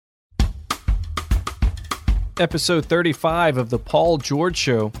Episode 35 of The Paul George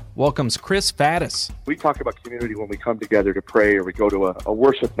Show welcomes Chris Faddis. We talk about community when we come together to pray, or we go to a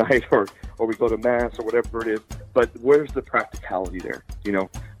worship night, or we go to Mass, or whatever it is. But where's the practicality there?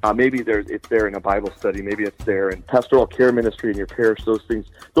 Maybe it's there in a Bible study. Maybe it's there in pastoral care ministry in your parish. Those things,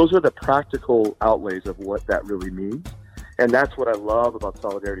 those are the practical outlays of what that really means. And that's what I love about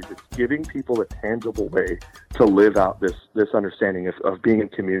Solidarity. It's giving people a tangible way to live out this understanding of being in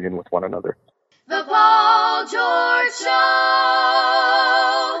communion with one another. The Paul George Show.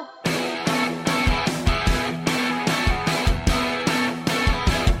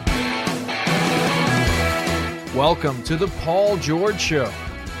 Welcome to The Paul George Show.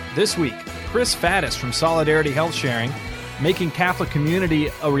 This week, Chris Faddis from Solidarity HealthShare, making Catholic community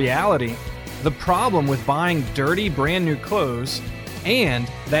a reality, the problem with buying dirty brand new clothes, and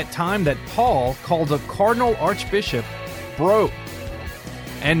that time that Paul called a Cardinal Archbishop broke.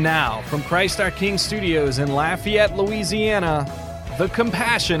 And now, from Christ Our King Studios in Lafayette, Louisiana, the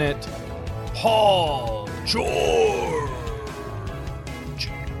compassionate Paul George.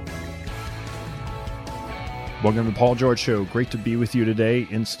 Welcome to the Paul George Show. Great to be with you today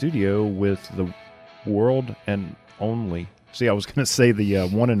in studio with the world and only. See, I was going to say the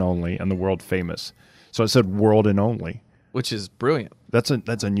one and only and the world famous. So I said world and only. Which is brilliant. That's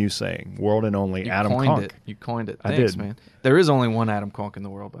a new saying. World and only Adam Conk. You coined it. Thanks, man. There is only one Adam Conk in the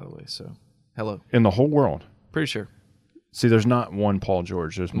world, by the way. So, hello. In the whole world? Pretty sure. See, there's not one Paul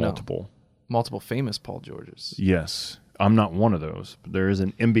George. There's multiple. Multiple famous Paul Georges. Yes. I'm not one of those. But there is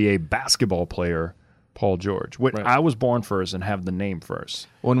an NBA basketball player, Paul George. Right. I was born first and have the name first.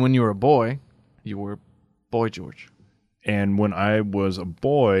 When you were a boy, you were Boy George. And when I was a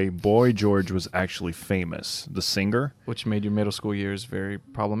boy, Boy George was actually famous, the singer. Which made your middle school years very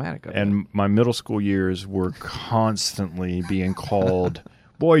problematic. And my middle school years were constantly being called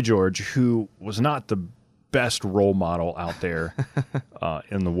Boy George, who was not the best role model out there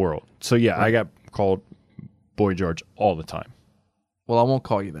in the world. So, yeah, right. I got called Boy George all the time. Well, I won't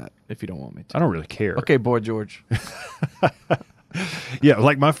call you that if you don't want me to. I don't really care. Okay, Boy George. Yeah,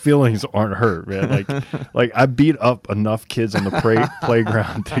 like my feelings aren't hurt, man. Like I beat up enough kids on the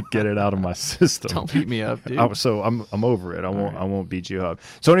playground to get it out of my system. Don't beat me up, dude. So I'm over it. I won't beat you up.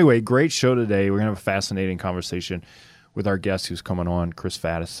 So anyway, great show today. We're gonna have a fascinating conversation with our guest who's coming on, Chris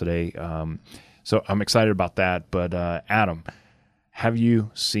Faddis today. So I'm excited about that. But Adam, have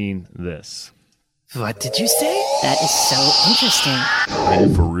you seen this? What did you say? That is so interesting. Are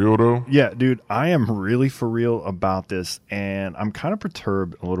you for real, though? Yeah, dude, I am really for real about this, and I'm kind of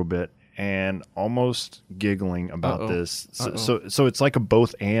perturbed a little bit and almost giggling about this. So it's like a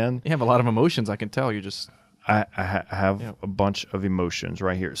both and. You have a lot of emotions, I can tell. You just... I have a bunch of emotions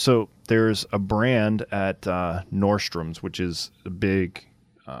right here. So there's a brand at Nordstrom's, which is a big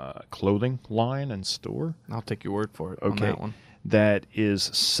clothing line and store. I'll take your word for it on that one. That is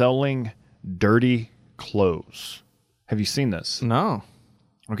selling dirty clothes. Have you seen this? No.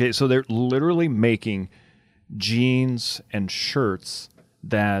 Okay, so they're literally making jeans and shirts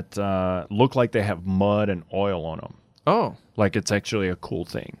that look like they have mud and oil on them. Oh. Like it's actually a cool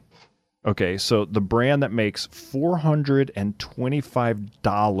thing. Okay, so the brand that makes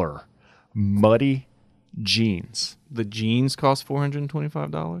 $425 muddy jeans. The jeans cost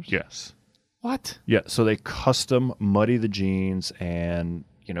 $425? Yes. What? Yeah, so they custom muddy the jeans and,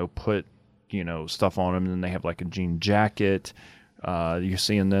 put stuff on them, and then they have like a jean jacket. You're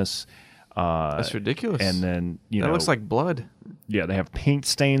seeing this. That's ridiculous. And then, that looks like blood. Yeah, they have paint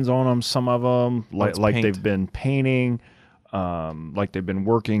stains on them, some of them, like they've been painting, like they've been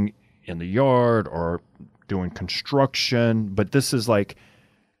working in the yard or doing construction. But this is like,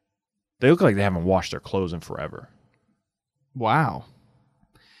 they look like they haven't washed their clothes in forever. Wow.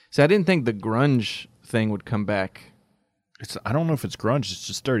 See, I didn't think the grunge thing would come back. I don't know if it's grunge. It's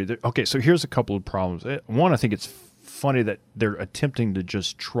just dirty. Okay, so here's a couple of problems. One, I think it's funny that they're attempting to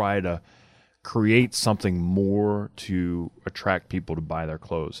just try to create something more to attract people to buy their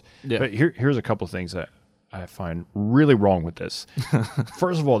clothes. Yeah. But here's a couple of things that I find really wrong with this.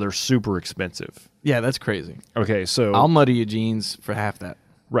 First of all, they're super expensive. Yeah, that's crazy. Okay, so I'll muddy your jeans for half that.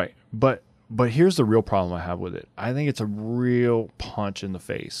 Right, but here's the real problem I have with it. I think it's a real punch in the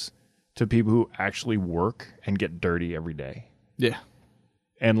face to people who actually work and get dirty every day. Yeah.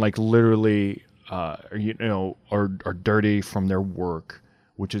 And like literally, are dirty from their work,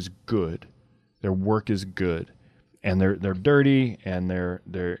 which is good. Their work is good. And they're dirty, and they're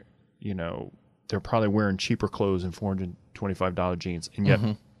probably wearing cheaper clothes than $425 jeans. And yet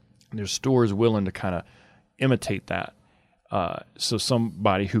there's stores willing to kind of imitate that. So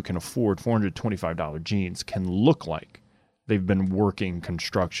somebody who can afford $425 jeans can look like they've been working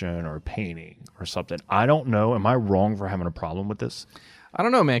construction or painting or something. I don't know. Am I wrong for having a problem with this? I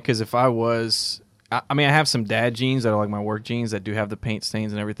don't know, man, because if I was... I mean, I have some dad jeans that are like my work jeans that do have the paint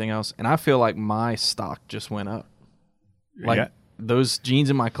stains and everything else, and I feel like my stock just went up. Like those jeans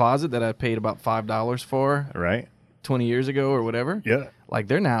in my closet that I paid about $5 for, right, 20 years ago or whatever. Yeah, like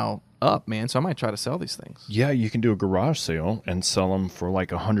they're now up, man. So I might try to sell these things. Yeah, you can do a garage sale and sell them for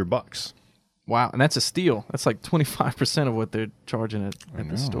like $100. Wow, and that's a steal. That's like 25% of what they're charging at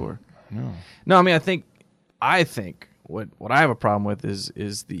the store. No, I mean, I think what I have a problem with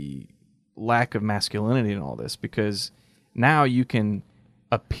is the lack of masculinity in all this, because now you can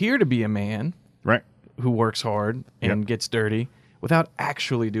appear to be a man, right, who works hard and gets dirty without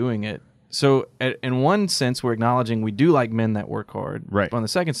actually doing it. So in one sense, we're acknowledging we do like men that work hard. Right. But in the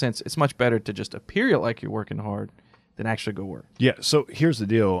second sense, it's much better to just appear like you're working hard than actually go work. Yeah. So here's the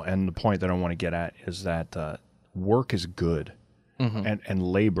deal, and the point that I want to get at is that work is good. And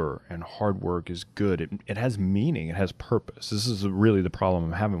labor and hard work is good. It has meaning. It has purpose. This is really the problem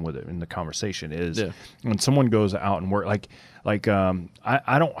I'm having with it in the conversation is when someone goes out and work,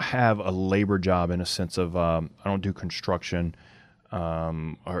 I don't have a labor job in a sense of I don't do construction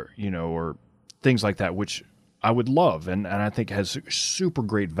or things like that, which I would love and I think has super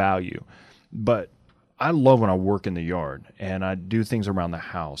great value. But I love when I work in the yard and I do things around the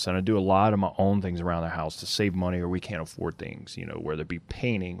house, and I do a lot of my own things around the house to save money, or we can't afford things, whether it be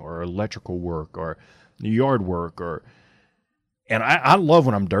painting or electrical work or yard work and I love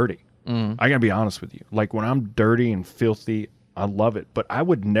when I'm dirty. I gotta be honest with you. Like when I'm dirty and filthy, I love it, but I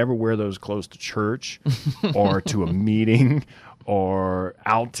would never wear those clothes to church or to a meeting or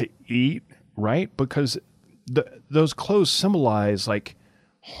out to eat, right? Because those clothes symbolize like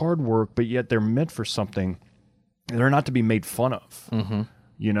hard work, but yet they're meant for something. They're not to be made fun of,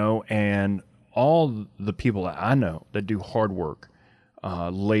 and all the people that I know that do hard work,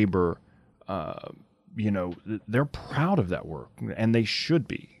 labor, they're proud of that work, and they should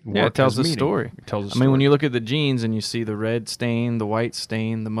be. Yeah, it tells a story. It tells a story. story. I mean, when you look at the jeans and you see the red stain, the white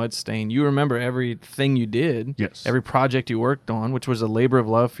stain, the mud stain, you remember everything you did, every project you worked on, which was a labor of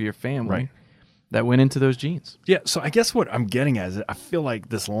love for your family. Right. That went into those jeans. Yeah, so I guess what I'm getting at is I feel like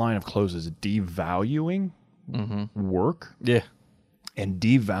this line of clothes is devaluing work. Yeah. And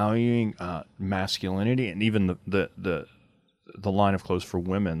devaluing masculinity, and even the line of clothes for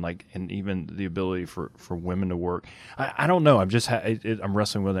women, like, and even the ability for women to work. I don't know. I'm just I'm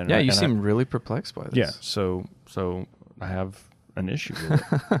wrestling with it. Yeah, you seem really perplexed by this. Yeah, so I have an issue with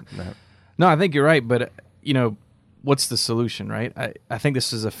it. No, I think you're right, but what's the solution, right? I think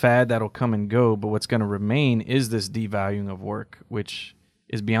this is a fad that'll come and go, but what's going to remain is this devaluing of work, which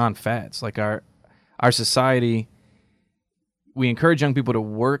is beyond fads. Like our society, we encourage young people to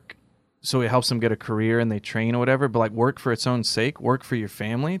work so it helps them get a career and they train or whatever, but like work for its own sake, work for your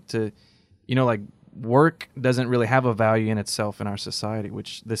family, to, like work doesn't really have a value in itself in our society,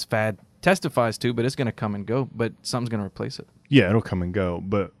 which this fad testifies to, but it's going to come and go, but something's going to replace it. Yeah, it'll come and go,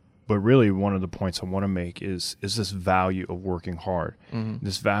 but really one of the points I want to make is this value of working hard,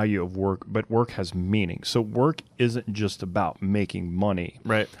 this value of work, but work has meaning. So work isn't just about making money,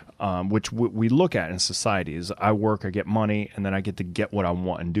 right? Which we look at in society is I work, I get money, and then I get to get what I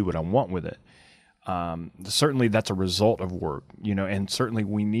want and do what I want with it. Certainly that's a result of work, and certainly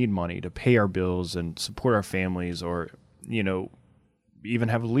we need money to pay our bills and support our families, or, even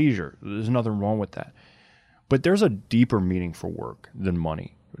have leisure. There's nothing wrong with that. But there's a deeper meaning for work than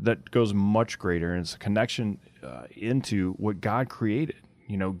money that goes much greater, and it's a connection into what God created.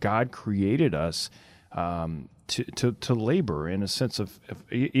 God created us to labor in a sense of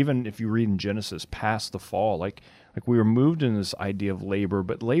even if you read in Genesis past the fall, like we were moved in this idea of labor,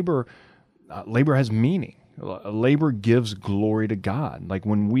 but labor has meaning. Labor gives glory to God. Like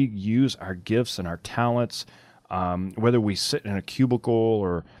when we use our gifts and our talents, whether we sit in a cubicle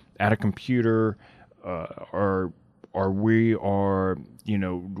or at a computer, or we are,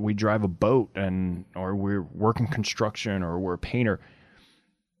 we drive a boat, or we're working construction, or we're a painter,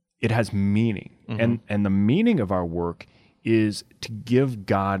 it has meaning. And the meaning of our work is to give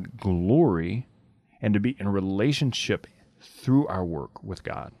God glory and to be in relationship through our work with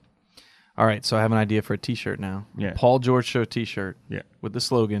God. All right, so I have an idea for a t-shirt now. Yeah. Paul George Show t-shirt. Yeah. With the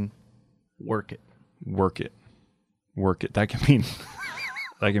slogan, work it. Work it. Work it. That can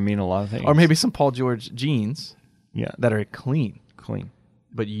mean a lot of things. Or maybe some Paul George jeans. Yeah, that are clean,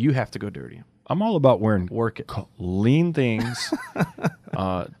 but you have to go dirty them. I'm all about wearing lean things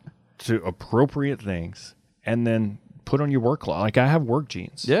to appropriate things, and then put on your work clothes. Like I have work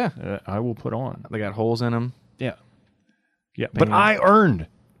jeans. Yeah, I will put on. They got holes in them. Yeah, but I earned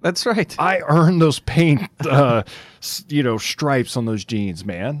That's right. I earned those paint, stripes on those jeans,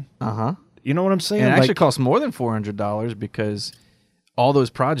 man. Uh-huh. You know what I'm saying? And it actually costs more than $400 because all those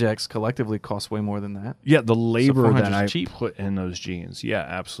projects collectively cost way more than that. Yeah, the labor $400 that I cheap. put in those jeans. Yeah,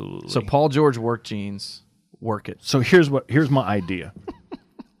 absolutely. So Paul George work jeans, work it. So here's my idea.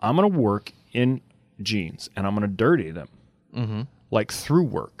 I'm going to work in jeans, and I'm going to dirty them, like through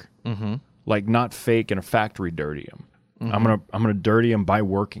work, like not fake in a factory dirty them. I'm gonna dirty them by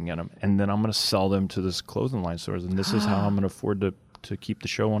working in them, and then I'm gonna sell them to this clothing line stores, and this is how I'm gonna afford to keep the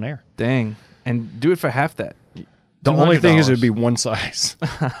show on air. Dang, and do it for half that. The only thing is, $200. it'd be one size,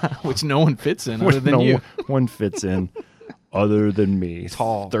 which no one fits in other than you. One fits in, other than me.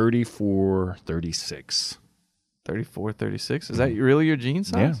 Tall, 34, 36. 34, 36. Is that really your jean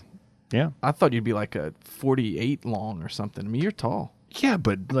size? Yeah. I thought you'd be like a 48 long or something. I mean, you're tall. Yeah,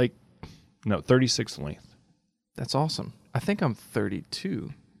 but 36 length. That's awesome. I think I'm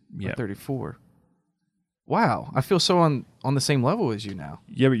 32 or 34. Wow. I feel so on the same level as you now.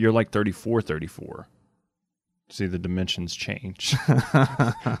 Yeah, but you're like 34. See, the dimensions change.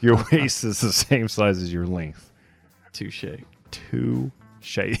 Your waist is the same size as your length. Touche.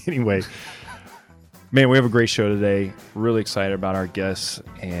 Anyway, man, we have a great show today. Really excited about our guests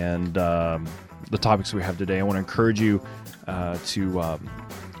and the topics we have today. I want to encourage you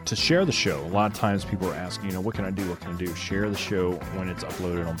to share the show. A lot of times people are asking, what can I do? What can I do? Share the show when it's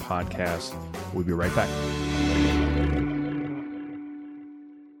uploaded on podcast. We'll be right back.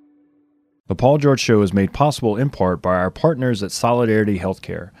 The Paul George Show is made possible in part by our partners at Solidarity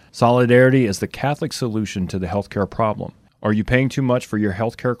HealthShare. Solidarity is the Catholic solution to the healthcare problem. Are you paying too much for your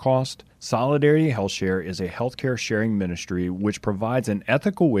healthcare cost? Solidarity HealthShare is a healthcare sharing ministry which provides an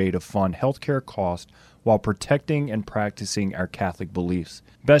ethical way to fund healthcare costs while protecting and practicing our Catholic beliefs.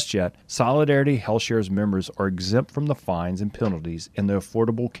 Best yet, Solidarity HealthShare's members are exempt from the fines and penalties in the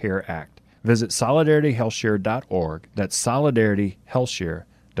Affordable Care Act. Visit solidarityhealthshare.org. That's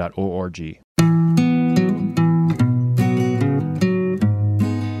solidarityhealthshare.org.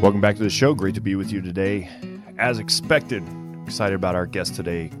 Welcome back to the show. Great to be with you today. As expected, excited about our guest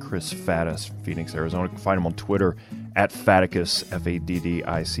today, Chris Faddis, Phoenix, Arizona. You can find him on Twitter at Faddicus,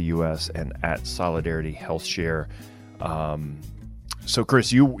 Faddicus, and at Solidarity HealthShare. So,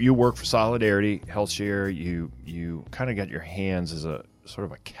 Chris, you work for Solidarity HealthShare. You kind of got your hands as a sort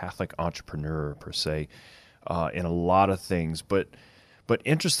of a Catholic entrepreneur, per se, in a lot of things. But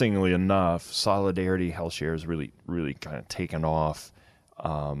interestingly enough, Solidarity HealthShare has really, really kind of taken off.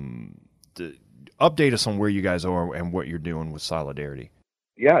 Update us on where you guys are and what you're doing with Solidarity.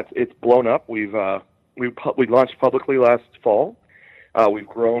 Yeah, it's blown up. We launched publicly last fall. We've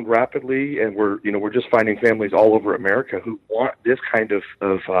grown rapidly, and we're just finding families all over America who want this kind of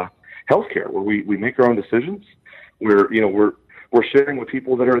healthcare, where we make our own decisions. We're sharing with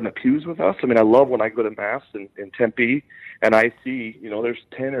people that are in the pews with us. I mean, I love when I go to Mass in Tempe and I see, there's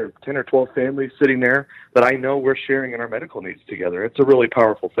 10 or 12 families sitting there that I know we're sharing in our medical needs together. It's a really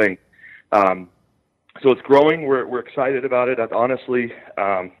powerful thing. So it's growing. We're excited about it. That honestly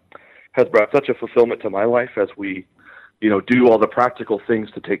has brought such a fulfillment to my life as we, do all the practical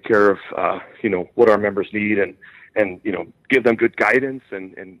things to take care of, what our members need and give them good guidance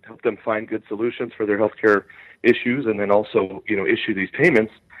and help them find good solutions for their healthcare issues, and then also, issue these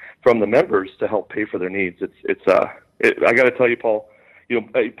payments from the members to help pay for their needs. I got to tell you, Paul,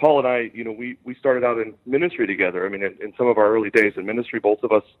 Paul and I, we started out in ministry together. I mean, in some of our early days in ministry, both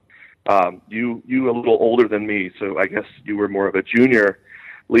of us. You a little older than me, so I guess you were more of a junior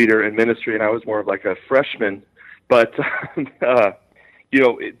leader in ministry, and I was more of like a freshman. But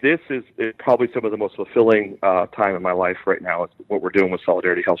this is probably some of the most fulfilling time in my life right now. Is what we're doing with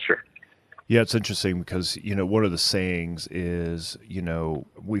Solidarity HealthShare. Yeah, it's interesting because one of the sayings is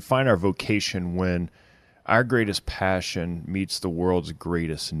we find our vocation when our greatest passion meets the world's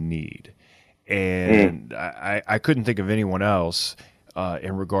greatest need, and I couldn't think of anyone else.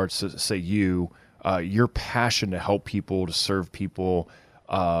 In regards to, say, your passion to help people, to serve people,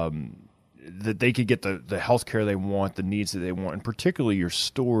 that they could get the health care they want, the needs that they want, and particularly your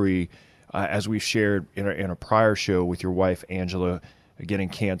story, as we've shared in a prior show with your wife, Angela, getting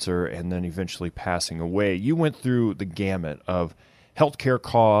cancer and then eventually passing away. You went through the gamut of healthcare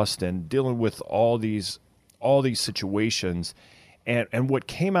costs and dealing with all these situations, and what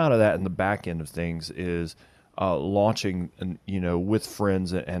came out of that in the back end of things is launching, with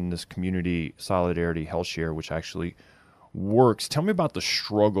friends and this community, Solidarity HealthShare, which actually works. Tell me about the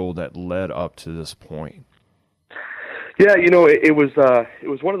struggle that led up to this point. Yeah, it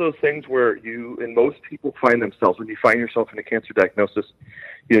was one of those things where most people find themselves when you find yourself in a cancer diagnosis.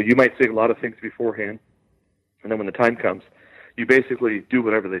 You might say a lot of things beforehand, and then when the time comes, you basically do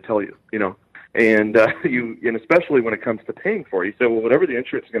whatever they tell you, and and especially when it comes to paying for it, you say, well, whatever the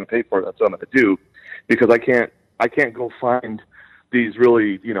insurance is going to pay for, that's what I'm going to do, because I can't go find these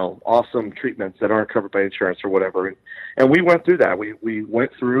really, awesome treatments that aren't covered by insurance or whatever. And we went through that. We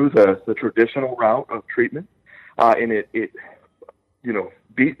went through the traditional route of treatment, and it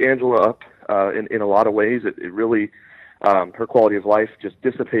beat Angela up in a lot of ways. It really, her quality of life just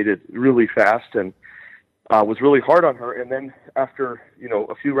dissipated really fast, and was really hard on her. And then after,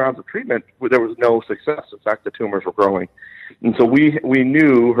 a few rounds of treatment, there was no success. In fact, the tumors were growing. And so we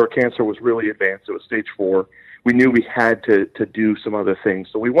knew her cancer was really advanced. It was stage 4. We knew we had to do some other things.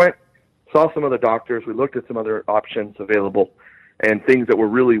 So we went, saw some other doctors. We looked at some other options available and things that were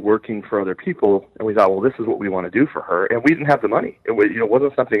really working for other people. And we thought, well, this is what we want to do for her. And we didn't have the money. It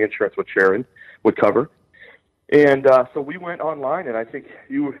wasn't something insurance would cover. And so we went online, and I think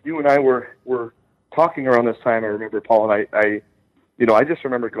you and I were talking around this time. I remember, Paul, and I just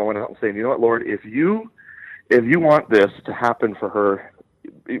remember going out and saying, you know what, Lord, if you want this to happen for her,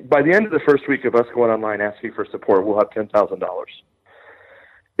 by the end of the first week of us going online asking for support, we'll have $10,000.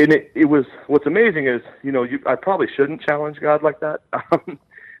 And it was, what's amazing is, I probably shouldn't challenge God like that.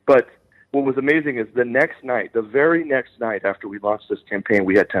 But what was amazing is the very next night after we launched this campaign,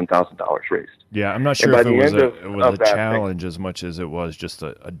 we had $10,000 raised. Yeah, I'm not sure if it was a challenge as much as it was just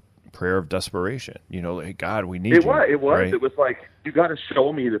a prayer of desperation. Hey, God, we need you. It was. Right? It was like, you got to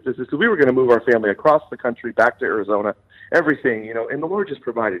show me that this is, because we were going to move our family across the country back to Arizona, everything, and the Lord just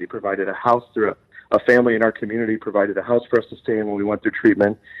provided. He provided a house through a family in our community, provided a house for us to stay in when we went through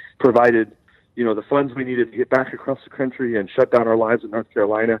treatment, provided, the funds we needed to get back across the country and shut down our lives in North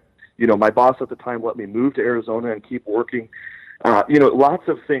Carolina. My boss at the time let me move to Arizona and keep working. Lots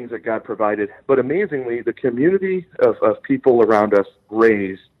of things that God provided. But amazingly, the community of people around us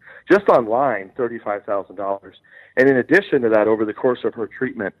raised, just online, $35,000. And in addition to that, over the course of her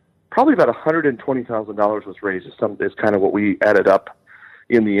treatment, probably about $120,000 was raised. Is kind of what we added up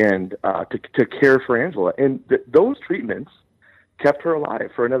in the end to care for Angela. And those treatments kept her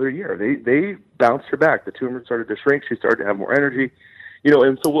alive for another year. They bounced her back. The tumor started to shrink. She started to have more energy.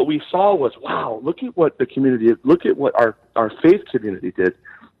 And so what we saw was, wow, look at what the community did. Look at what our faith community did.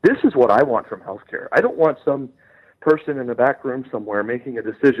 This is what I want from healthcare. I don't want some person in the back room somewhere making a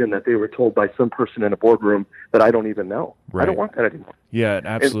decision that they were told by some person in a boardroom that I don't even know. Right. I don't want that anymore. Yeah,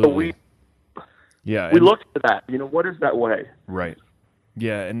 absolutely. And so we looked at that. What is that way? Right.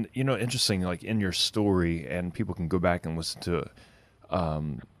 Yeah, and interesting, like in your story, and people can go back and listen to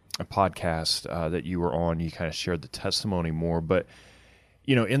a podcast that you were on. You kind of shared the testimony more, but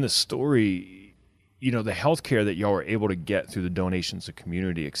in the story, the healthcare that y'all were able to get through the donations of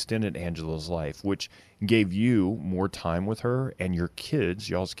community extended Angela's life, which gave you more time with her and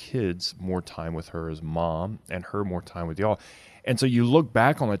y'all's kids, more time with her as mom, and her more time with y'all. And so you look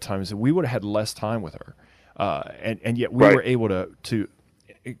back on that time and say, we would have had less time with her. And yet we were able to,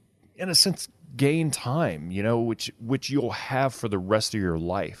 in a sense, gain time, which you'll have for the rest of your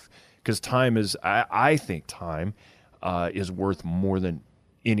life. Because time is, I think time is worth more than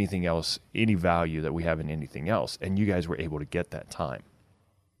anything else, any value that we have in anything else. And you guys were able to get that time.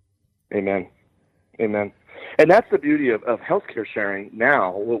 Amen. And that's the beauty of healthcare sharing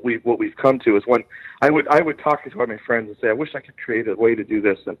now. What we've come to is, when I would talk to my friends and say, I wish I could create a way to do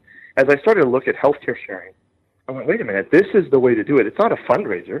this. And as I started to look at healthcare sharing, I went, wait a minute, this is the way to do it. It's not a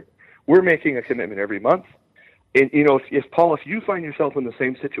fundraiser. We're making a commitment every month. And, if Paul, if you find yourself in the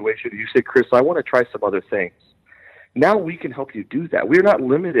same situation, you say, Chris, I want to try some other things. Now we can help you do that. We're not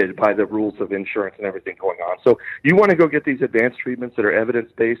limited by the rules of insurance and everything going on. So you want to go get these advanced treatments that are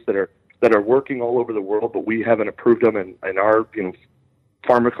evidence-based, that are working all over the world, but we haven't approved them in our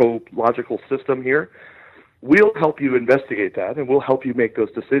pharmacological system here. We'll help you investigate that, and we'll help you make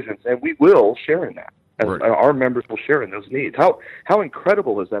those decisions, and we will share in that. Right. Our members will share in those needs. How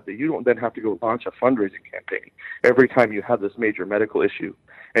incredible is that you don't then have to go launch a fundraising campaign every time you have this major medical issue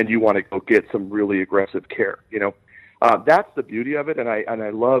and you want to go get some really aggressive care, That's the beauty of it, and I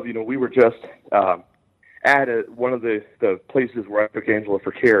love, we were just at one of the places where I took Angela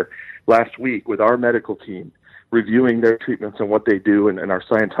for care last week with our medical team, reviewing their treatments and what they do, and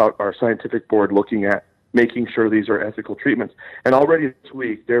our scientific board looking at making sure these are ethical treatments. And already this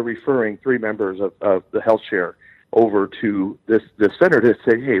week, they're referring 3 members of the HealthShare over to this center to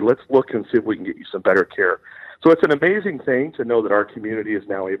say, hey, let's look and see if we can get you some better care. So it's an amazing thing to know that our community is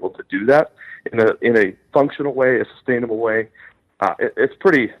now able to do that in a functional way, a sustainable way. It's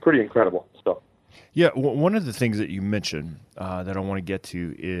pretty incredible stuff. Yeah, one of the things that you mentioned that I want to get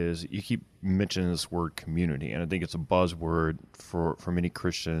to is you keep mentioning this word community, and I think it's a buzzword for many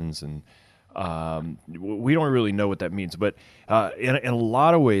Christians and We don't really know what that means, but in a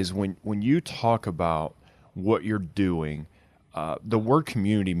lot of ways, when you talk about what you're doing, the word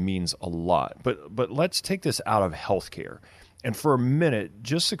community means a lot. But let's take this out of healthcare, and for a minute,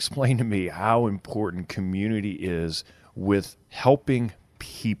 just explain to me how important community is with helping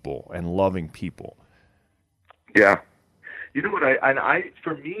people and loving people. Yeah. You know what,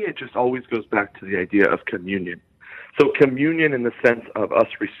 for me, it just always goes back to the idea of communion. So communion in the sense of us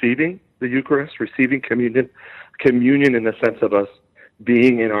receiving the Eucharist, receiving communion in the sense of us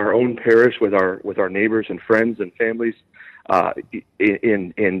being in our own parish with our neighbors and friends and families,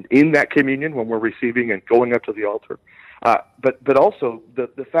 in that communion when we're receiving and going up to the altar. But also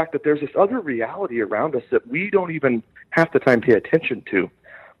the fact that there's this other reality around us that we don't even half the time pay attention to,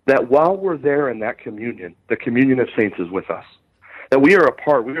 that while we're there in that communion, the communion of saints is with us. That we are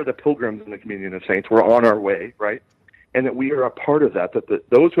the pilgrims in the communion of saints. We're on our way, right? And that we are a part of that,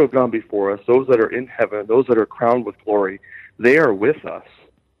 those who have gone before us, those that are in heaven, those that are crowned with glory, they are with us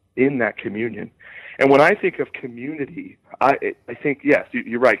in that communion. And when I think of community, I think, yes,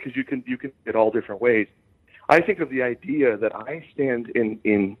 you're right, because you can get all different ways. I think of the idea that I stand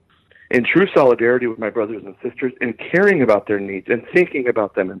in true solidarity with my brothers and sisters and caring about their needs and thinking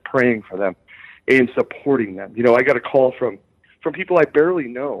about them and praying for them and supporting them. You know, I got a call from people I barely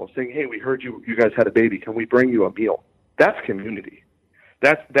know saying, hey, we heard you guys had a baby. Can we bring you a meal? That's community.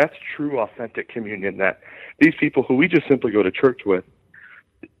 That's true, authentic communion, that these people who we just simply go to church with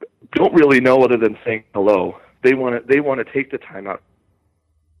don't really know other than saying hello. They want to take the time out of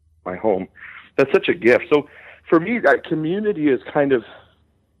my home. That's such a gift. So for me, that community is kind of,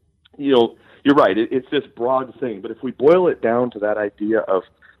 you know, you're right. It's this broad thing. But if we boil it down to that idea of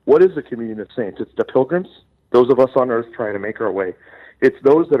what is the communion of saints, it's the pilgrims, those of us on earth trying to make our way. It's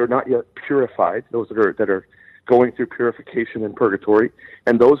those that are not yet purified, those that are going through purification in purgatory,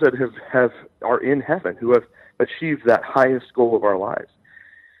 and those that are in heaven, who have achieved that highest goal of our lives.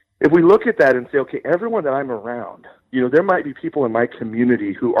 If we look at that and say, okay, everyone that I'm around, you know, there might be people in my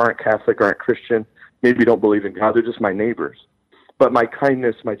community who aren't Catholic, aren't Christian, maybe don't believe in God, they're just my neighbors. But my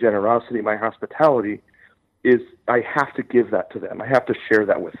kindness, my generosity, my hospitality is, I have to give that to them. I have to share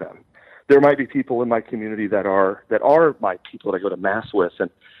that with them. There might be people in my community that are my people that I go to Mass with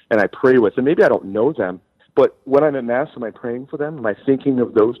and I pray with, and maybe I don't know them, but when I'm at Mass, am I praying for them? Am I thinking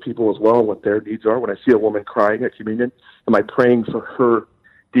of those people as well and what their needs are? When I see a woman crying at communion, am I praying for her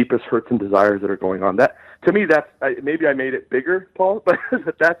deepest hurts and desires that are going on? That, to me, maybe I made it bigger, Paul, but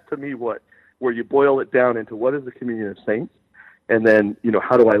that's to me where you boil it down into what is the communion of saints, and then, you know,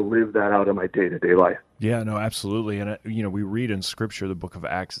 how do I live that out in my day-to-day life? Yeah, no, absolutely. And, you know, we read in Scripture, the book of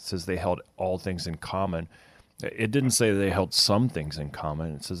Acts, it says they held all things in common. It didn't say they held some things in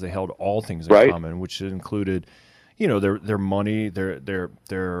common. It says they held all things in common, which included, you know, their money, their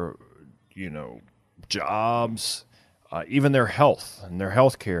you know, jobs, even their health and their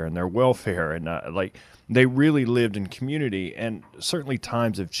health care and their welfare. And like, they really lived in community. And certainly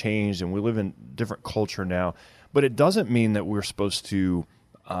times have changed and we live in different culture now. But it doesn't mean that we're supposed to,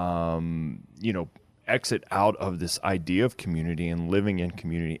 you know, exit out of this idea of community and living in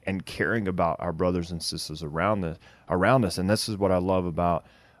community and caring about our brothers and sisters around us. And this is what I love about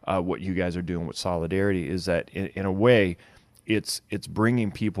what you guys are doing with Solidarity, is that in a way, it's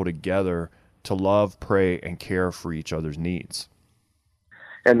bringing people together to love, pray, and care for each other's needs.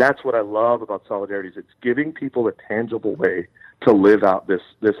 And that's what I love about Solidarity, is it's giving people a tangible way to live out this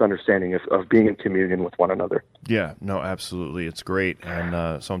understanding of being in communion with one another. Yeah, no, absolutely. It's great.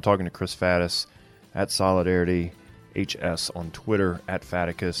 And so I'm talking to Chris Faddis at Solidarity HS on Twitter, at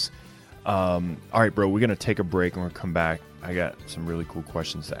Faddis. All right, bro, we're going to take a break and we're going to come back. I got some really cool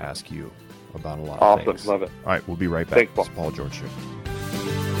questions to ask you about a lot of things. Awesome, love it. All right, we'll be right back. Thanks, Paul. It's Paul George Show.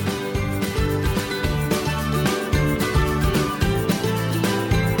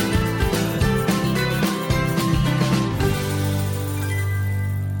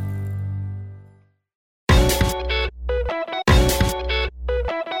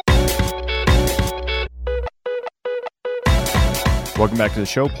 Welcome back to the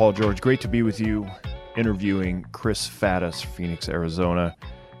show. Paul George, great to be with you, interviewing Chris Faddis, Phoenix, Arizona.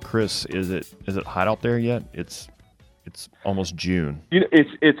 Chris, is it hot out there yet? It's almost June. You know,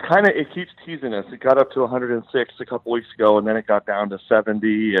 it keeps teasing us. It got up to 106 a couple weeks ago, and then it got down to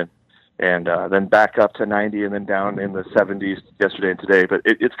 70, and then back up to 90, and then down in the 70s yesterday and today. But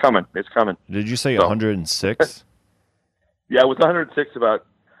it's coming. It's coming. Did you say 106? Yeah, it was 106 about,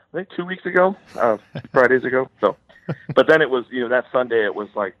 I think, 2 weeks ago, Fridays ago. So. But then it was, you know, that Sunday it was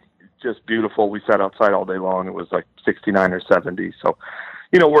like just beautiful. We sat outside all day long. It was like 69 or 70. So,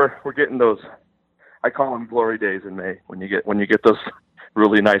 you know, we're getting those, I call them glory days in May, when you get those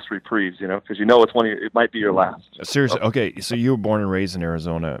really nice reprieves, because it's it might be your last. Seriously, So, okay, so you were born and raised in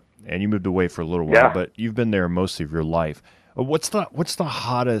Arizona, and you moved away for a little while, Yeah. but you've been there most of your life. What's the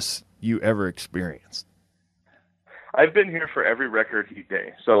hottest you ever experienced? I've been here for every record heat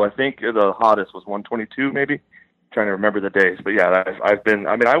day. So I think the hottest was 122, maybe. Trying to remember the days, but yeah, I've been.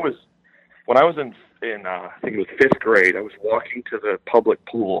 I mean, when I was in I think it was 5th grade. I was walking to the public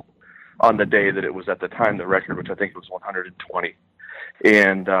pool on the day that it was at the time the record, which I think was 120.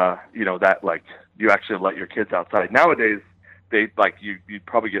 And that, like, you actually let your kids outside. Nowadays, you'd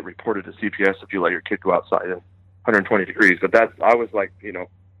probably get reported to CPS if you let your kid go outside at 120 degrees. But I was like,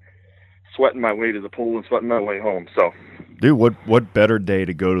 sweating my way to the pool and sweating my way home. So, dude, what better day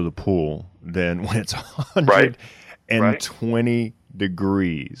to go to the pool than when it's 120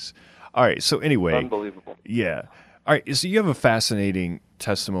 degrees? All right. So anyway, unbelievable. Yeah. All right. So you have a fascinating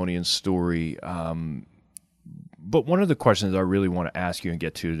testimony and story. But one of the questions I really want to ask you and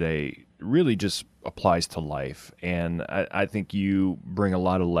get to today really just applies to life. And I think you bring a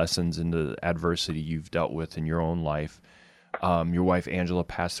lot of lessons into the adversity you've dealt with in your own life. Your wife, Angela,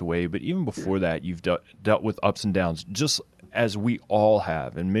 passed away. But even before that, you've dealt with ups and downs, just as we all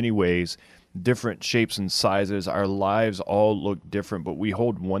have in many ways, different shapes and sizes. Our lives all look different, but we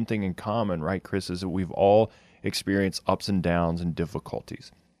hold one thing in common, right, Chris, is that we've all experienced ups and downs and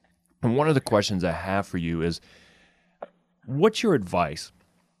difficulties. And one of the questions I have for you is, what's your advice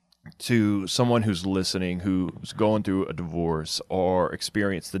to someone who's listening, who's going through a divorce or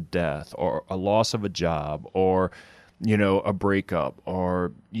experienced a death or a loss of a job or, a breakup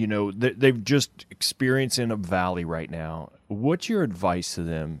or, they've just experienced in a valley right now? What's your advice to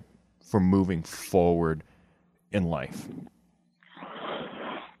them for moving forward in life?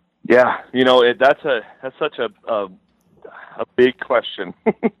 Yeah, that's such a big question.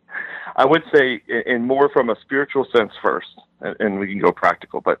 I would say, in more from a spiritual sense first, and we can go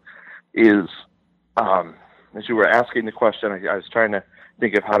practical, but as you were asking the question, I was trying to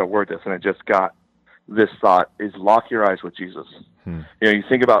think of how to word this, and I just got this thought, is lock your eyes with Jesus. You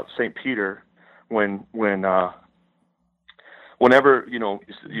think about St. Peter, whenever,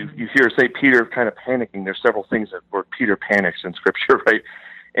 you hear St. Peter kind of panicking, there's several things where Peter panics in Scripture, right?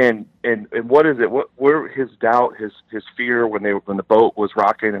 And what is it? What were his doubt, his fear when the boat was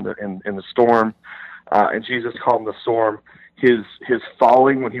rocking in the storm, and Jesus calmed the storm. His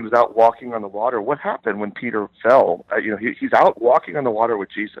falling when he was out walking on the water. What happened when Peter fell? He's out walking on the water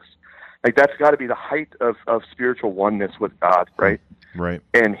with Jesus. Like, that's got to be the height of spiritual oneness with God, right? Right.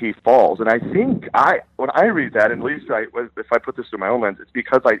 And he falls. And I think when I read that, and at least if I put this through my own lens, it's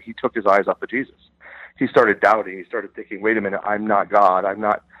because he took his eyes off of Jesus. He started doubting. He started thinking, wait a minute, I'm not God. I'm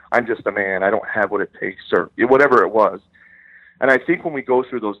just a man. I don't have what it takes, or whatever it was. And I think when we go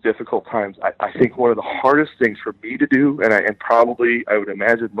through those difficult times, I think one of the hardest things for me to do, and probably I would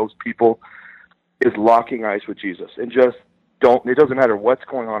imagine most people, is locking eyes with Jesus. And just it doesn't matter what's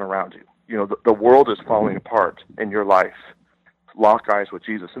going on around you. The world is falling apart in your life. Lock eyes with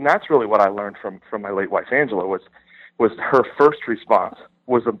Jesus. And that's really what I learned from my late wife, Angela, was her first response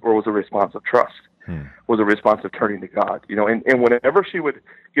was a response of trust. Was a response of turning to God, and whenever she would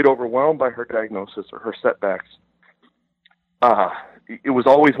get overwhelmed by her diagnosis or her setbacks, it was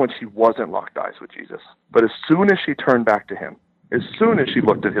always when she wasn't locked eyes with Jesus. But as soon as she turned back to him, as soon as she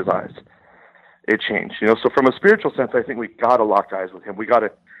looked at his eyes, it changed. So from a spiritual sense, I think we got to lock eyes with him. We got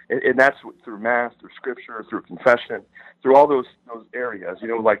to, and that's through Mass, through Scripture, through confession, through all those areas.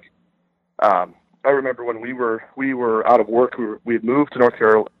 I remember when we were out of work, we had moved to North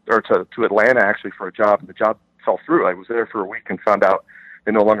Carolina, or to Atlanta actually, for a job, and the job fell through. I was there for a week and found out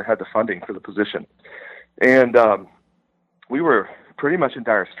they no longer had the funding for the position, and we were pretty much in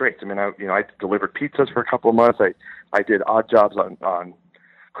dire straits. I mean, I delivered pizzas for a couple of months. I did odd jobs on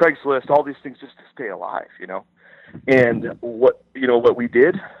Craigslist, all these things just to stay alive, And what we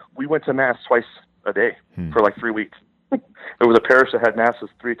did, we went to Mass twice a day for like 3 weeks. There was a parish that had Masses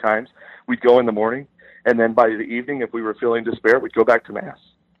 3 times. We'd go in the morning, and then by the evening, if we were feeling despair, we'd go back to Mass.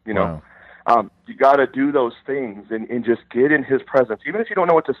 Wow. You got to do those things and just get in his presence. Even if you don't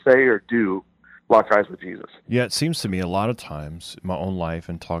know what to say or do, lock eyes with Jesus. Yeah, it seems to me a lot of times in my own life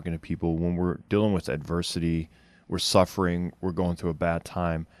and talking to people, when we're dealing with adversity, we're suffering, we're going through a bad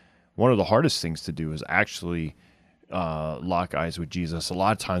time, one of the hardest things to do is actually lock eyes with Jesus. A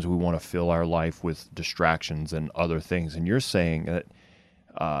lot of times we want to fill our life with distractions and other things. And you're saying that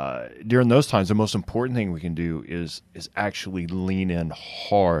during those times, the most important thing we can do is actually lean in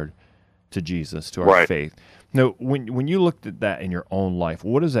hard to Jesus, to our faith. Now, when you looked at that in your own life,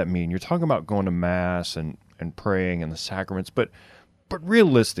 what does that mean? You're talking about going to Mass and praying and the sacraments, but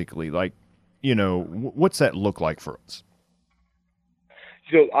realistically, what's that look like for us?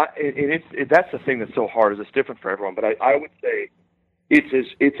 that's the thing that's so hard. Is it's different for everyone, but I would say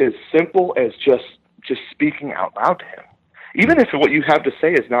it's as simple as just speaking out loud to him, even if what you have to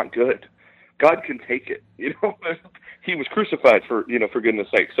say is not good. God can take it. He was crucified for goodness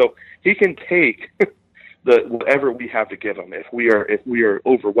sake, so he can take whatever we have to give him. If we are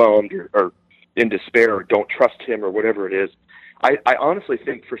overwhelmed or in despair or don't trust him or whatever it is, I honestly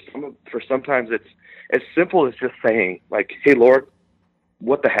think for sometimes it's as simple as just saying like, "Hey Lord,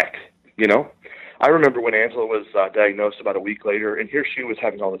 what the heck?" I remember when Angela was diagnosed about a week later, and here she was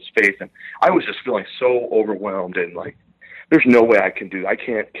having all this faith, and I was just feeling so overwhelmed and like, there's no way I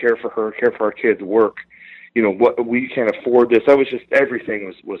can't care for her, care for our kids, work. What we can't afford this.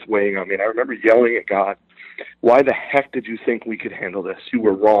 Everything was weighing on me. And I remember yelling at God, "Why the heck did you think we could handle this? You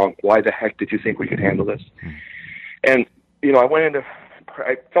were wrong. Why the heck did you think we could handle this?" And,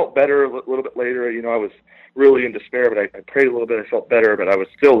 I felt better a little bit later. I was really in despair, but I prayed a little bit. I felt better, but I was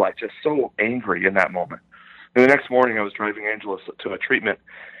still like just so angry in that moment. And the next morning I was driving Angela to a treatment,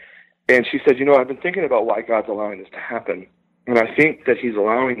 and she said, "I've been thinking about why God's allowing this to happen. And I think that he's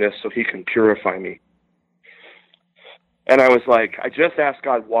allowing this so he can purify me." And I was like, I just asked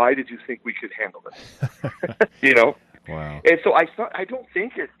God, why did you think we could handle this? Wow. And so I don't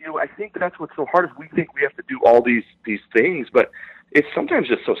think I think that's what's so hard is we think we have to do all these things, but it's sometimes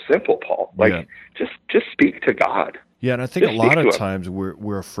just so simple, Paul. Like, just speak to God. Yeah, and I think a lot of times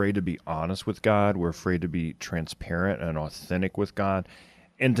we're afraid to be honest with God. We're afraid to be transparent and authentic with God.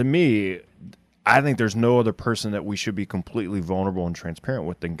 And to me, I think there's no other person that we should be completely vulnerable and transparent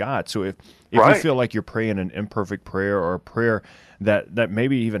with than God. So if you feel like you're praying an imperfect prayer or a prayer that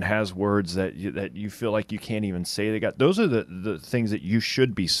maybe even has words that you feel like you can't even say to God, those are the things that you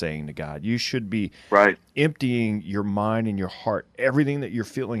should be saying to God. You should be emptying your mind and your heart, everything that you're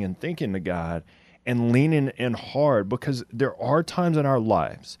feeling and thinking to God, and leaning in hard, because there are times in our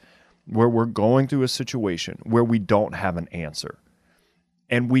lives where we're going through a situation where we don't have an answer.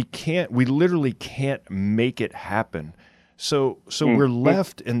 And we literally can't make it happen. So we're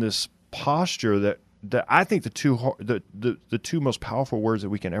left in this posture that I think the two most powerful words that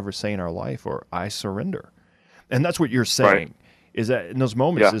we can ever say in our life are "I surrender," and that's what you're saying. Is that in those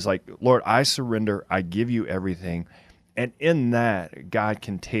moments is like, "Lord, I surrender. I give you everything," and in that, God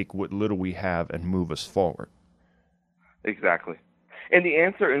can take what little we have and move us forward. Exactly. And the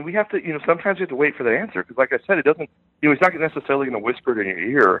answer, and we have to, sometimes we have to wait for the answer, because like I said, it doesn't, he's not necessarily going to whisper it in your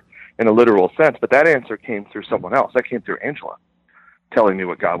ear in a literal sense, but that answer came through someone else. That came through Angela, telling me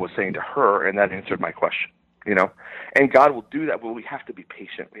what God was saying to her, and that answered my question, And God will do that, but we have to be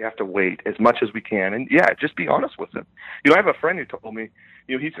patient. We have to wait as much as we can, and just be honest with him. I have a friend who told me,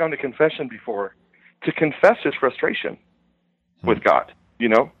 he's gone to confession before to confess his frustration with God,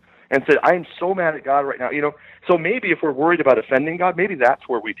 and said, "I'm so mad at God right now." So maybe if we're worried about offending God, maybe that's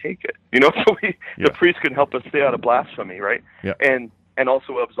where we take it. So the priest can help us stay out of blasphemy, right? Yeah. And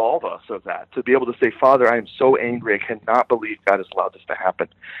also absolve us of that, to be able to say, "Father, I am so angry. I cannot believe God has allowed this to happen."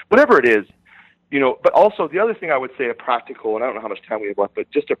 Whatever it is, But also the other thing I would say, a practical, and I don't know how much time we have left, but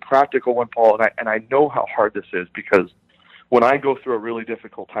just a practical one, Paul. And I know how hard this is, because when I go through a really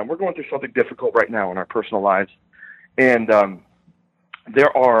difficult time, we're going through something difficult right now in our personal lives, and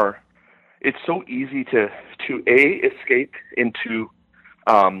it's so easy to escape into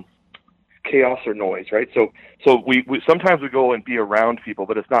chaos or noise, right? So we sometimes we go and be around people,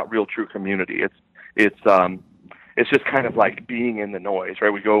 but it's not real true community. It's just kind of like being in the noise,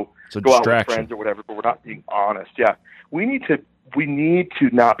 right? We go out with friends or whatever, but we're not being honest. Yeah, we need to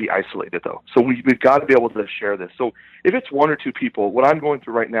not be isolated though. So we've got to be able to share this. So if it's one or two people, what I'm going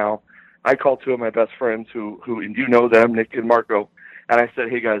through right now, I called two of my best friends who and you know them, Nick and Marco. And I said,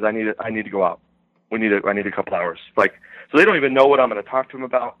 "Hey guys, I need to go out. I need a couple hours." So they don't even know what I'm going to talk to them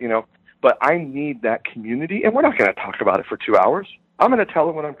about, but I need that community, and we're not going to talk about it for 2 hours. I'm going to tell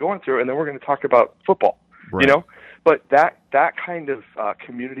them what I'm going through, and then we're going to talk about football, right. But that kind of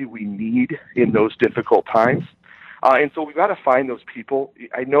community we need in those difficult times. And so we've got to find those people.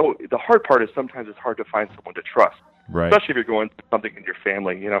 I know the hard part is sometimes it's hard to find someone to trust, right. Especially if you're going through something in your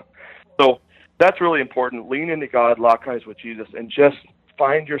family, So that's really important. Lean into God, lock eyes with Jesus, and just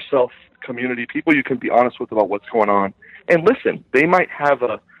find yourself community, people you can be honest with about what's going on. And listen, they might have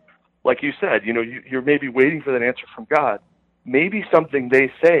like you said, you're maybe waiting for that answer from God. Maybe something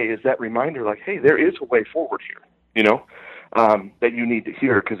they say is that reminder, like, hey, there is a way forward here, that you need to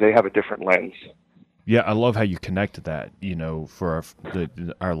hear, because they have a different lens. Yeah, I love how you connected that. For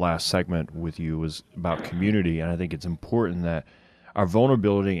our last segment with you was about community, and I think it's important that our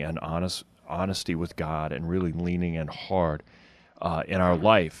vulnerability and honesty with God, and really leaning in hard, in our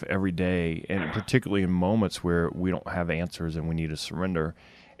life every day, and particularly in moments where we don't have answers and we need to surrender.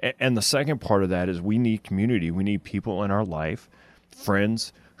 And the second part of that is we need community. We need people in our life,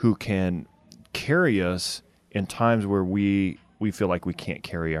 friends who can carry us in times where we feel like we can't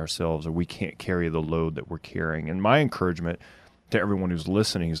carry ourselves or we can't carry the load that we're carrying. And my encouragement to everyone who's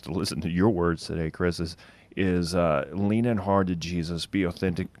listening is to listen to your words today, Chris, is lean in hard to Jesus, be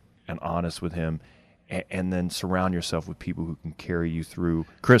authentic and honest with him, and then surround yourself with people who can carry you through.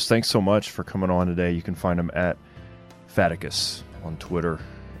 Chris, thanks so much for coming on today. You can find him at Faddis on Twitter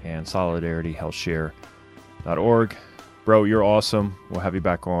and SolidarityHealthShare.org. Bro, you're awesome. We'll have you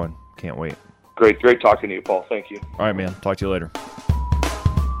back on. Can't wait. Great talking to you, Paul. Thank you. All right, man. Talk to you later.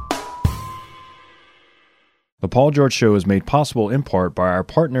 The Paul George Show is made possible in part by our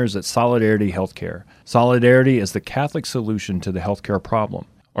partners at Solidarity HealthShare. Solidarity is the Catholic solution to the healthcare problem.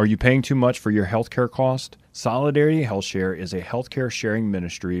 Are you paying too much for your healthcare cost? Solidarity HealthShare is a healthcare sharing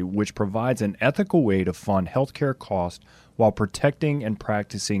ministry which provides an ethical way to fund healthcare costs while protecting and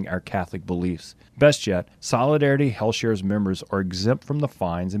practicing our Catholic beliefs. Best yet, Solidarity HealthShare's members are exempt from the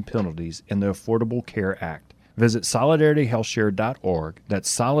fines and penalties in the Affordable Care Act. Visit solidarityhealthshare.org.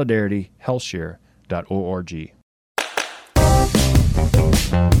 That's solidarityhealthshare.org.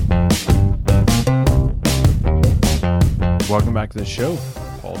 Welcome back to the show.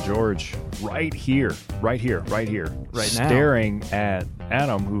 Paul George, right here, right now, staring at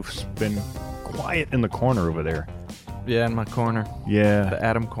Adam, who's been quiet in the corner over there. Yeah, in my corner. Yeah. The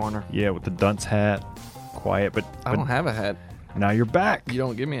Adam corner. Yeah, with the dunce hat. Quiet, but I don't have a hat. Now you're back. You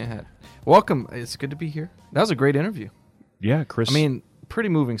don't give me a hat. Welcome. It's good to be here. That was a great interview. Yeah, Chris. I mean, pretty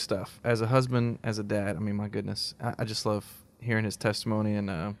moving stuff. As a husband, as a dad, I mean, my goodness. I just love hearing his testimony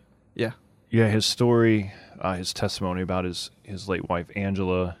and, yeah. Yeah, his story, his testimony about his late wife,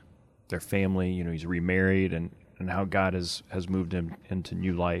 Angela, their family. You know, he's remarried and how God has moved him into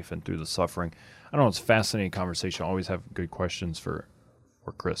new life and through the suffering. I don't know, it's a fascinating conversation. I always have good questions for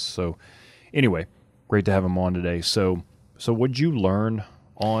Chris. So anyway, great to have him on today. So what'd you learn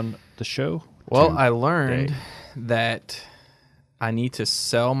on the show? Well, I learned that I need to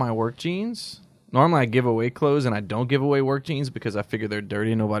sell my work jeans. Normally I give away clothes and I don't give away work jeans because I figure they're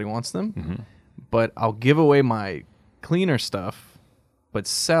dirty and nobody wants them. Mm-hmm. But I'll give away my cleaner stuff, but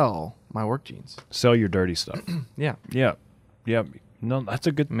sell my work jeans. Sell your dirty stuff. Yeah. Yeah. Yeah. No, that's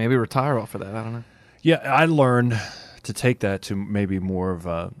a good... Maybe retire off of that. I don't know. Yeah, I learned to take that to maybe more of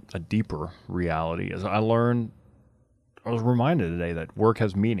a deeper reality. As I was reminded today that work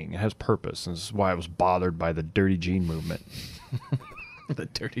has meaning. It has purpose. And this is why I was bothered by the dirty jean movement. The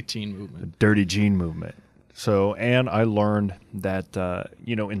dirty jean movement. The dirty jean movement. So, and I learned that,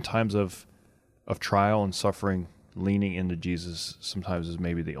 in times of trial and suffering, leaning into Jesus sometimes is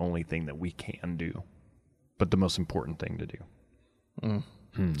maybe the only thing that we can do, but the most important thing to do.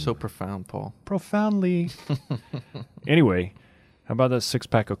 So profound, Paul. Profoundly. Anyway, how about that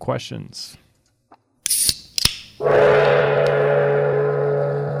 6-pack of questions?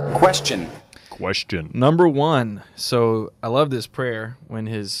 Question. Number 1. So I love this prayer when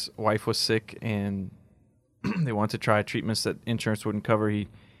his wife was sick and they wanted to try treatments that insurance wouldn't cover. He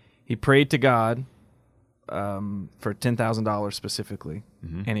prayed to God for $10,000 specifically,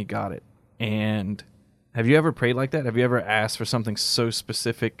 and he got it. And have you ever prayed like that? Have you ever asked for something so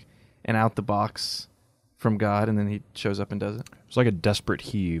specific and out the box from God, and then he shows up and does it? It's like a desperate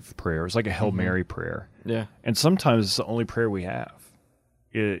heave prayer. It's like a Hail Mary prayer. Yeah. And sometimes it's the only prayer we have.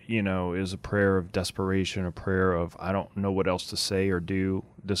 It, is a prayer of desperation, a prayer of, I don't know what else to say or do.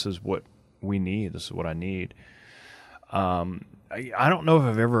 This is what we need. This is what I need. I don't know if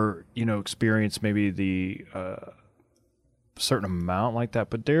I've ever, experienced maybe the certain amount like that,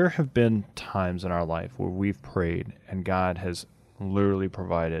 but there have been times in our life where we've prayed and God has literally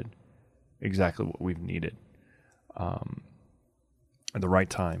provided exactly what we've needed at the right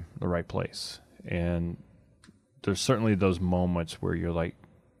time, the right place. And there's certainly those moments where you're like,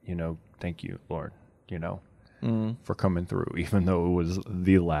 thank you, Lord, for coming through, even though it was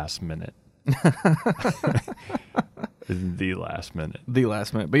the last minute. The last minute.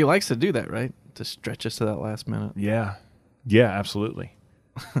 But he likes to do that, right? To stretch us to that last minute. Yeah. Yeah, absolutely.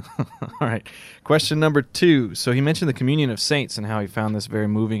 All right. Question number 2. So he mentioned the communion of saints and how he found this very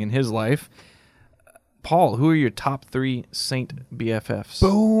moving in his life. Paul, who are your top 3 saint BFFs?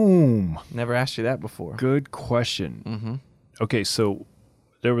 Boom. Never asked you that before. Good question. Mm-hmm. Okay, so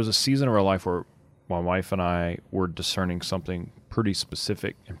there was a season of our life where my wife and I were discerning something pretty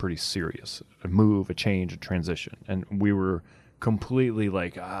specific and pretty serious. A move, a change, a transition. And we were completely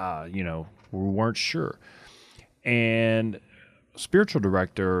like, we weren't sure. And spiritual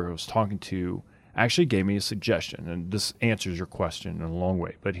director I was talking to actually gave me a suggestion, and this answers your question in a long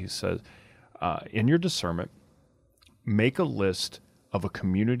way. But he says, in your discernment, make a list of a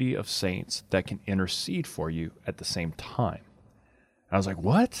community of saints that can intercede for you at the same time. I was like,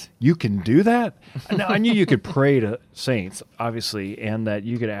 what? You can do that? Now, I knew you could pray to saints, obviously, and that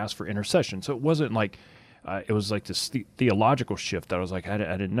you could ask for intercession. So it wasn't like, it was like this theological shift that I was like, I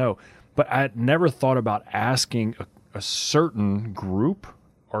didn't know. But I had never thought about asking a certain group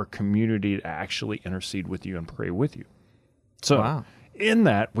or community to actually intercede with you and pray with you. So in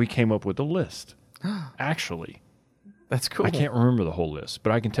that, we came up with a list, actually. That's cool. I can't remember the whole list,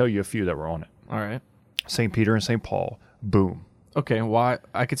 but I can tell you a few that were on it. All right. St. Peter and St. Paul, boom. Okay, why?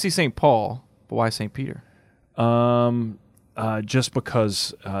 I could see St. Paul, but why St. Peter? Just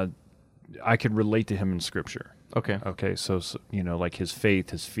because I could relate to him in Scripture. Okay. Okay, so like his faith,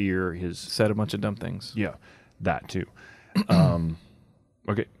 his fear, his... Said a bunch of dumb things. Yeah, that too.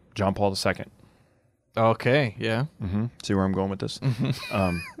 Okay, John Paul II. Okay, yeah. Mm-hmm. See where I'm going with this?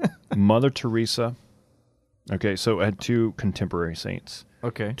 Mother Teresa. Okay, so I had 2 contemporary saints.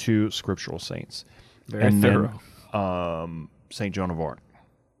 Okay. 2 scriptural saints. Very thorough. Then, St. Joan of Arc.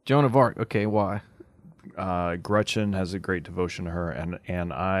 Joan of Arc. Okay, why? Gretchen has a great devotion to her,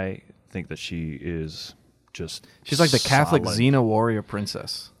 and I think that she is just She's like the Catholic solid. Xena warrior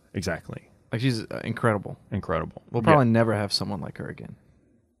princess. Exactly. Like, she's incredible. Incredible. We'll probably never have someone like her again.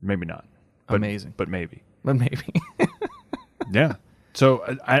 Maybe not. But, Amazing. But maybe. But maybe. Yeah.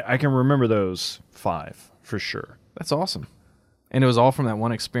 So I can remember those 5 for sure. That's awesome. And it was all from that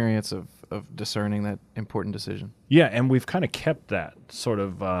one experience of discerning that important decision. Yeah, and we've kind of kept that sort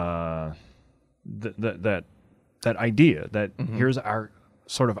of that idea that here's our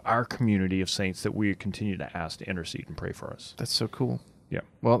sort of our community of saints that we continue to ask to intercede and pray for us. That's so cool. Yeah.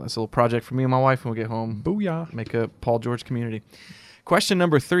 Well, that's a little project for me and my wife when we get home. Booyah. Make a Paul George community. Question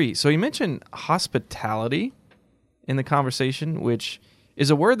number 3. So you mentioned hospitality in the conversation, which is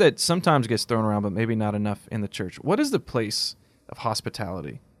a word that sometimes gets thrown around, but maybe not enough in the church. What is the place of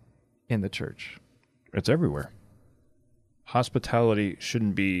hospitality in the church? It's everywhere. Hospitality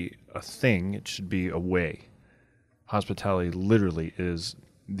shouldn't be a thing. It should be a way. Hospitality literally is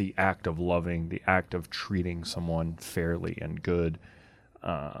the act of loving, the act of treating someone fairly and good.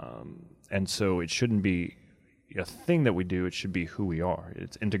 And so it shouldn't be a thing that we do. It should be who we are.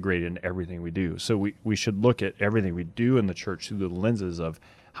 It's integrated in everything we do. So we should look at everything we do in the church through the lenses of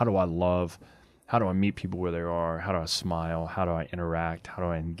how do I love, how do I meet people where they are, how do I smile, how do I interact, how do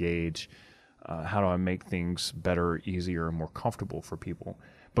I engage, how do I make things better, easier, and more comfortable for people?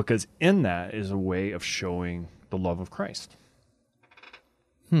 Because in that is a way of showing the love of Christ.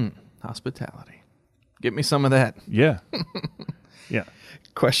 Hospitality. Get me some of that. Yeah. Yeah.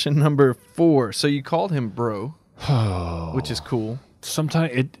 Question number 4. So you called him bro, which is cool.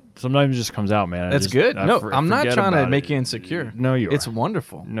 Sometimes it just comes out, man. That's good. I'm not trying to make you insecure. No, you are. It's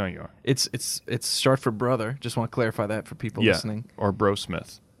wonderful. No, you are. It's short for brother. Just want to clarify that for people listening. Or Bro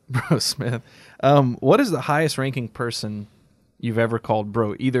Smith. Bro Smith. What is the highest ranking person you've ever called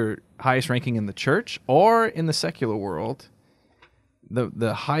bro? Either highest ranking in the church or in the secular world.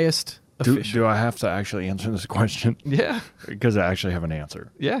 The highest official. Do I have to actually answer this question? Yeah. Because I actually have an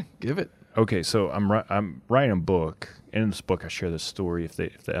answer. Yeah, give it. Okay, so I'm writing a book. And in this book, I share this story if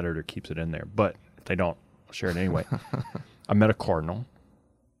the editor keeps it in there. But if they don't, I'll share it anyway. I met a cardinal,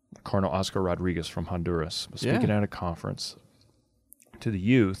 Cardinal Oscar Rodriguez from Honduras. I was speaking at a conference to the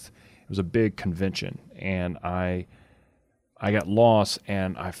youth. It was a big convention, and I got lost,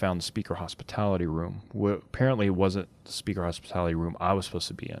 and I found the speaker hospitality room. Apparently, it wasn't the speaker hospitality room I was supposed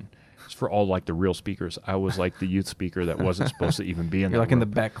to be in. It's for all like the real speakers. I was like the youth speaker that wasn't supposed to even be in. You're like room. In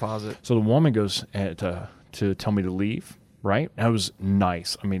the back closet. So the woman goes to tell me to leave, right? And it was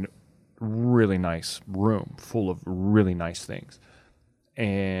nice. I mean, really nice room full of really nice things.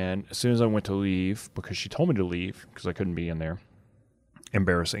 And as soon as I went to leave, because she told me to leave because I couldn't be in there,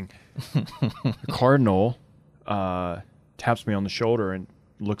 embarrassing, the cardinal taps me on the shoulder and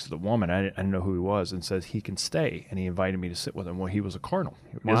looks at the woman. I didn't know who he was, and says he can stay. And he invited me to sit with him. Well, he was a cardinal.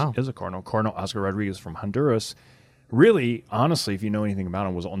 He is a cardinal. Cardinal Oscar Rodriguez from Honduras. Really, honestly, if you know anything about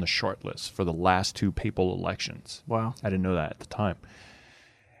him, was on the short list for the last 2 papal elections. Wow. I didn't know that at the time.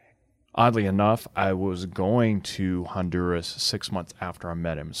 Oddly enough, I was going to Honduras 6 months after I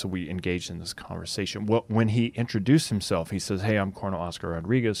met him, so we engaged in this conversation. Well, when he introduced himself, he says, "Hey, I'm Cardinal Oscar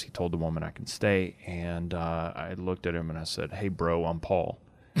Rodriguez." He told the woman I can stay, and I looked at him and I said, "Hey, bro, I'm Paul."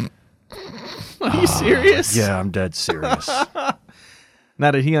 Are you serious? Yeah, I'm dead serious. Now,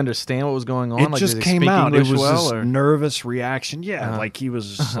 did he understand what was going on? It like, just did he came speak out. English It was well, this or? nervous reaction. Yeah, like he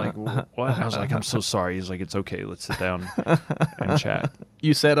was just like, what? I was like, I'm so sorry. He's like, it's okay. Let's sit down and chat.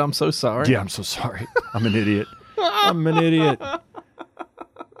 You said, I'm so sorry. Yeah, I'm so sorry. I'm an idiot. I'm an idiot.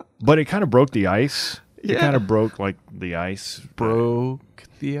 But it kind of broke the ice. It kind of broke like the ice. Broke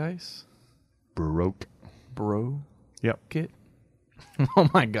the ice? Broke. Bro? Yep. Get? Oh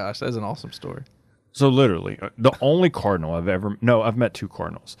my gosh, that's an awesome story. So literally, the only cardinal I've met 2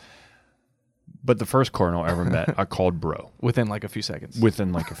 cardinals. But the first cardinal I ever met, I called bro. Within like a few seconds. It's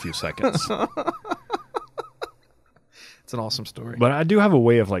an awesome story. But I do have a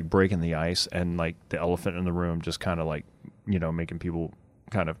way of like breaking the ice and like the elephant in the room, just kind of like, making people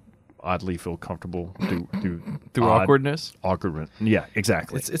kind of oddly feel comfortable through awkwardness. Yeah,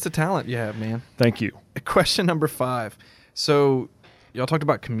 exactly. It's a talent you have, man. Thank you. Question number 5. So y'all talked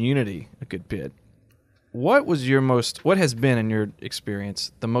about community a good bit. What has been in your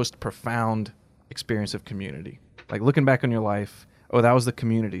experience the most profound experience of community? Like looking back on your life, that was the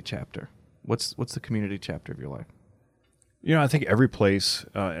community chapter. What's the community chapter of your life? I think every place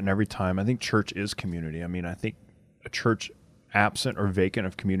and every time, I think church is community. I mean, I think a church absent or vacant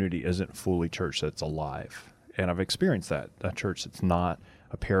of community isn't fully church that's alive. And I've experienced that. A church that's not,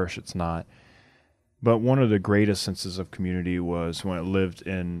 a parish it's not. But one of the greatest senses of community was when I lived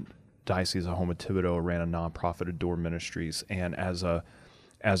in Diocese of Houma Thibodeau, ran a nonprofit, Adore Ministries, and as a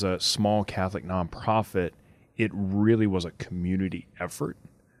small Catholic nonprofit, it really was a community effort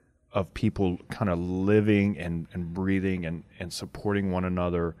of people kind of living and breathing and supporting one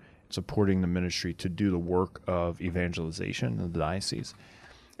another, supporting the ministry to do the work of evangelization in the diocese.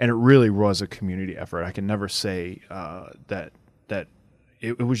 And it really was a community effort. I can never say that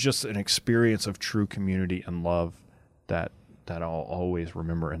it was just an experience of true community and love that I'll always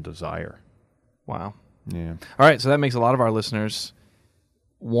remember and desire. Wow. Yeah. All right, so that makes a lot of our listeners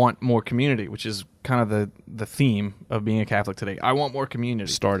want more community, which is kind of the theme of being a Catholic today. I want more community.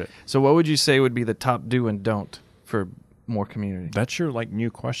 Start it. So what would you say would be the top do and don't for more community? That's your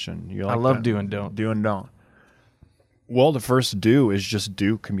new question. You like I love that? do and don't. Do and don't. Well, the first do is just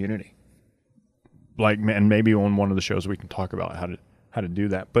do community. And maybe on one of the shows we can talk about how to do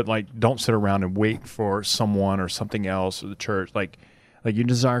that. But don't sit around and wait for someone or something else or the church. Like you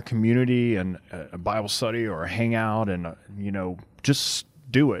desire community and a Bible study or a hangout and just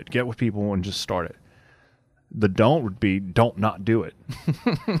do it. Get with people and just start it. The don't would be don't not do it.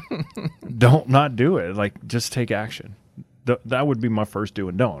 Don't not do it. Just take action. That would be my first do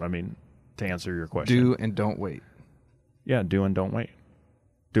and don't. I mean, to answer your question. Do and don't wait. Yeah, do and don't wait.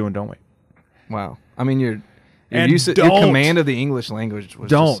 Do and don't wait. Wow. I mean, your don't. command of the English language was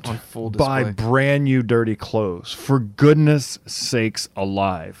just on full display. Buy brand new dirty clothes. For goodness sakes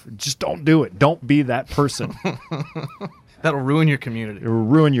alive. Just don't do it. Don't be that person. That'll ruin your community. It will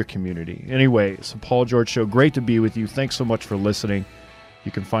ruin your community. Anyway, it's the Paul George Show. Great to be with you. Thanks so much for listening.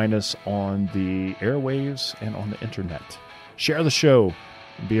 You can find us on the airwaves and on the internet. Share the show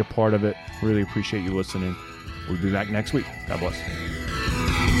and be a part of it. Really appreciate you listening. We'll be back next week. God bless.